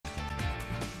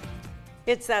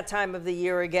It's that time of the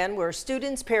year again where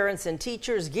students, parents, and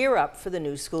teachers gear up for the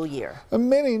new school year.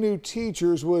 Many new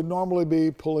teachers would normally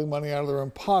be pulling money out of their own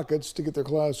pockets to get their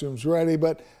classrooms ready,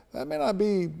 but that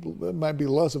might be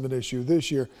less of an issue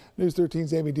this year. News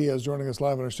 13's Amy Diaz joining us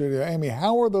live in our studio. Amy,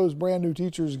 how are those brand new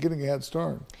teachers getting a head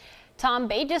start? Tom,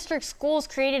 Bay District Schools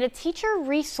created a teacher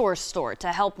resource store to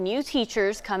help new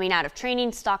teachers coming out of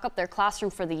training stock up their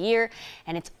classroom for the year,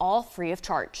 and it's all free of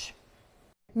charge.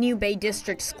 New Bay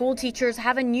District school teachers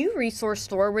have a new resource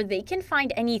store where they can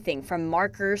find anything from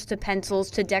markers to pencils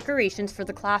to decorations for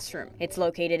the classroom. It's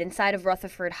located inside of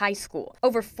Rutherford High School.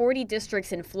 Over 40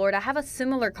 districts in Florida have a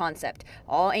similar concept,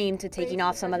 all aimed to taking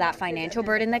off some of that financial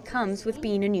burden that comes with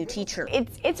being a new teacher.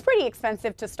 It's pretty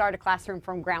expensive to start a classroom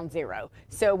from ground zero.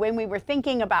 So when we were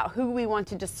thinking about who we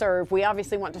wanted to serve, we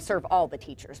obviously want to serve all the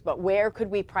teachers, but where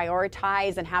could we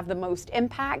prioritize and have the most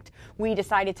impact? We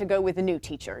decided to go with the new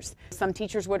teachers. Some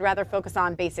teachers would rather focus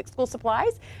on basic school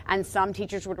supplies, and some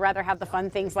teachers would rather have the fun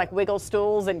things like wiggle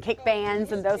stools and kick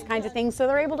bands and those kinds of things, so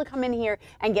they're able to come in here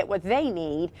and get what they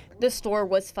need. The store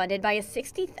was funded by a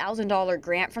 $60,000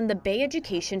 grant from the Bay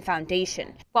Education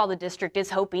Foundation. While the district is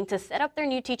hoping to set up their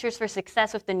new teachers for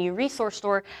success with the new resource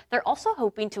store, they're also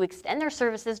hoping to extend their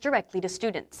services directly to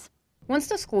students. Once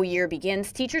the school year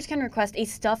begins, teachers can request a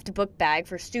stuffed book bag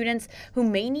for students who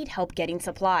may need help getting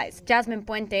supplies. Jasmine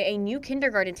Puente, a new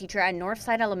kindergarten teacher at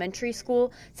Northside Elementary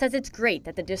School, says it's great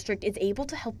that the district is able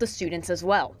to help the students as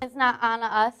well. It's not on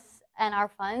us and our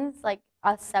funds, like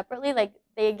us separately, like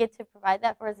they get to provide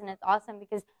that for us, and it's awesome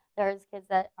because there's kids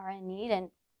that are in need and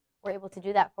we're able to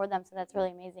do that for them, so that's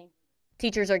really amazing.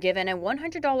 Teachers are given a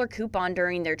 $100 coupon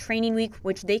during their training week,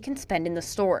 which they can spend in the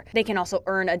store. They can also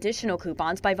earn additional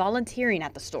coupons by volunteering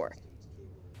at the store.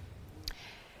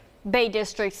 Bay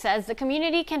District says the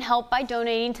community can help by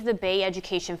donating to the Bay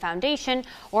Education Foundation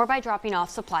or by dropping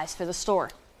off supplies for the store.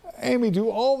 Amy,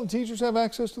 do all the teachers have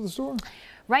access to the store?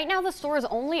 Right now, the store is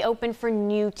only open for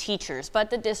new teachers, but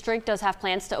the district does have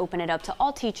plans to open it up to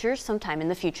all teachers sometime in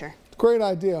the future. Great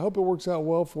idea. I hope it works out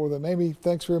well for them. Amy,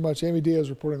 thanks very much. Amy Diaz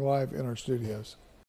reporting live in our studios.